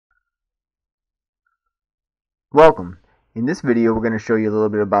Welcome. In this video we're going to show you a little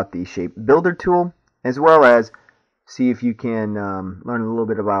bit about the Shape Builder tool, as well as see if you can learn a little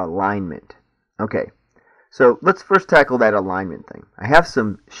bit about alignment. Okay, so let's first tackle that alignment thing. I have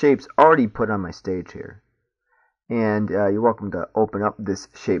some shapes already put on my stage here, and you're welcome to open up this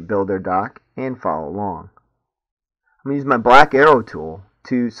Shape Builder doc and follow along. I'm going to use my black arrow tool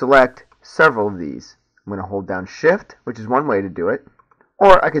to select several of these. I'm going to hold down Shift, which is one way to do it,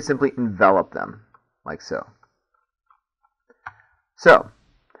 or I could simply envelop them like so. So,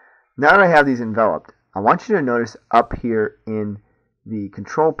 now that I have these enveloped, I want you to notice up here in the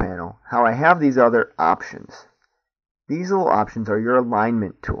control panel how I have these other options. These little options are your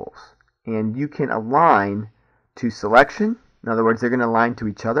alignment tools, and you can align to selection. In other words, they're going to align to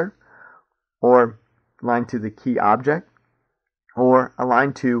each other, or align to the key object, or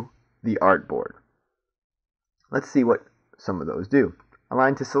align to the artboard. Let's see what some of those do.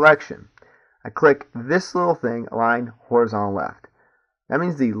 Align to selection. I click this little thing, align horizontal left. That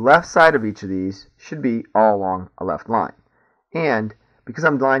means the left side of each of these should be all along a left line. And because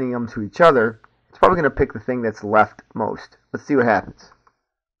I'm aligning them to each other, it's probably going to pick the thing that's leftmost. Let's see what happens.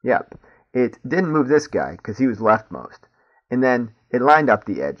 Yep, it didn't move this guy because he was leftmost. And then it lined up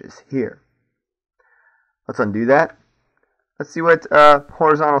the edges here. Let's undo that. Let's see what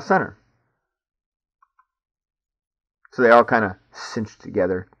horizontal center. So they all kind of cinched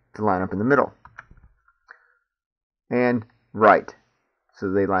together to line up in the middle. And right.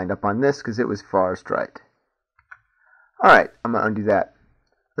 So they lined up on this because it was farthest right. Alright, I'm going to undo that.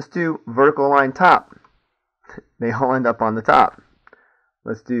 Let's do vertical align top. They all end up on the top.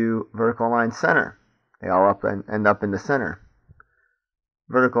 Let's do vertical align center. They all end up in the center.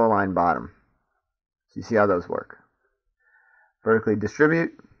 Vertical align bottom. So you see how those work. Vertically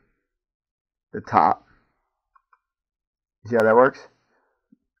distribute the top. You see how that works?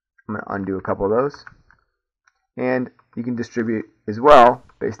 I'm going to undo a couple of those. And you can distribute as well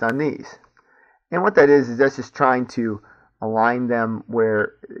based on these. And what that is that's just trying to align them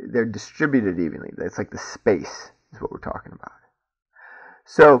where they're distributed evenly. That's like the space is what we're talking about.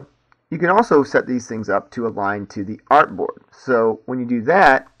 So you can also set these things up to align to the artboard. So when you do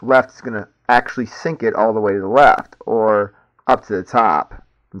that, left is going to actually sync it all the way to the left or up to the top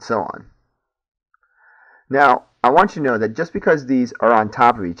and so on. Now, I want you to know that just because these are on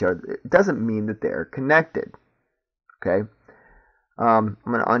top of each other, it doesn't mean that they're connected. Okay, I'm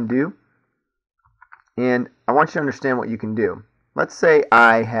going to undo, and I want you to understand what you can do. Let's say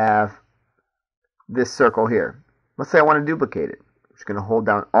I have this circle here. Let's say I want to duplicate it. I'm just going to hold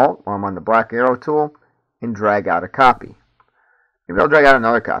down Alt while I'm on the black arrow tool and drag out a copy. Maybe I'll drag out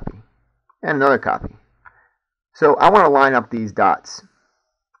another copy and another copy. So I want to line up these dots.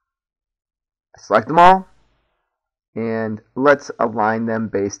 I select them all, and let's align them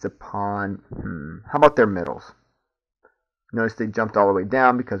based upon, how about their middles? Notice they jumped all the way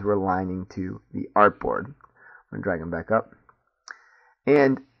down because we're aligning to the artboard. I'm going to drag them back up.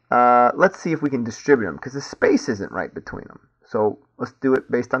 And let's see if we can distribute them because the space isn't right between them. So let's do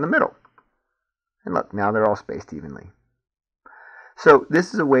it based on the middle. And look, now they're all spaced evenly. So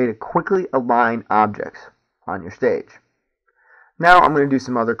this is a way to quickly align objects on your stage. Now I'm going to do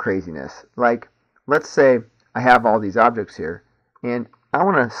some other craziness. Like, let's say I have all these objects here, and I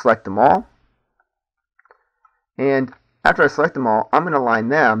want to select them all. And after I select them all, I'm going to align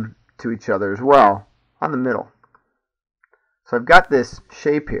them to each other as well on the middle. So I've got this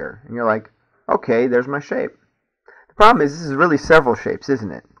shape here, and you're like, okay, there's my shape. The problem is this is really several shapes,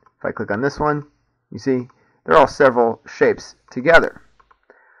 isn't it? If I click on this one, you see, they're all several shapes together.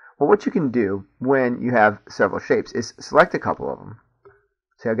 Well, what you can do when you have several shapes is select a couple of them.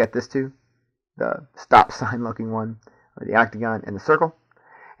 See, I've got this too, the stop sign looking one, or the octagon, and the circle.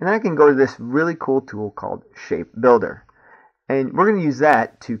 And then I can go to this really cool tool called Shape Builder. And we're going to use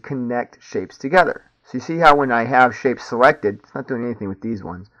that to connect shapes together. So you see how when I have shapes selected, it's not doing anything with these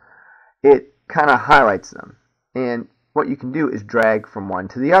ones, it kind of highlights them. And what you can do is drag from one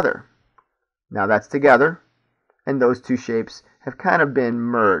to the other. Now that's together, and those two shapes have kind of been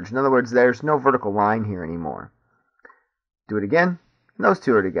merged. In other words, there's no vertical line here anymore. Do it again, and those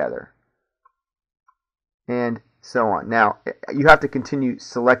two are together. And so on. Now, you have to continue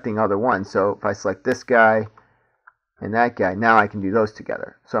selecting other ones. So if I select this guy, and that guy, now I can do those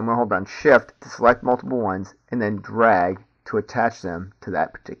together. So I'm going to hold down Shift to select multiple ones and then drag to attach them to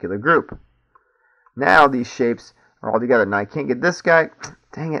that particular group. Now these shapes are all together. Now I can't get this guy.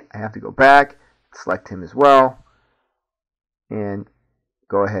 Dang it, I have to go back, select him as well, and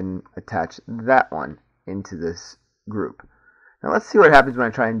go ahead and attach that one into this group. Now let's see what happens when I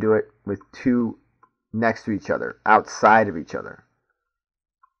try and do it with two next to each other, outside of each other.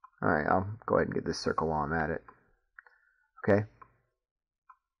 Alright, I'll go ahead and get this circle while I'm at it. Okay?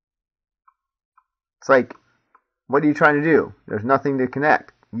 It's like, what are you trying to do? There's nothing to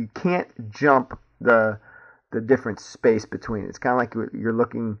connect. You can't jump the different space between. It's kind of like you're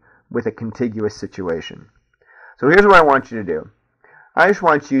looking with a contiguous situation. So here's what I want you to do. I just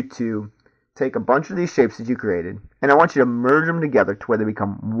want you to take a bunch of these shapes that you created, and I want you to merge them together to where they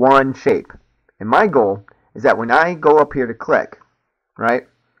become one shape. And my goal is that when I go up here to click, right?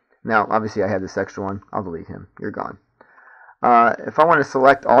 Now, obviously I have this extra one. I'll delete him. You're gone. If I want to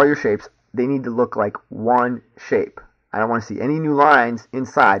select all your shapes, they need to look like one shape. I don't want to see any new lines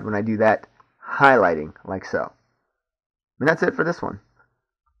inside when I do that highlighting like so. And that's it for this one.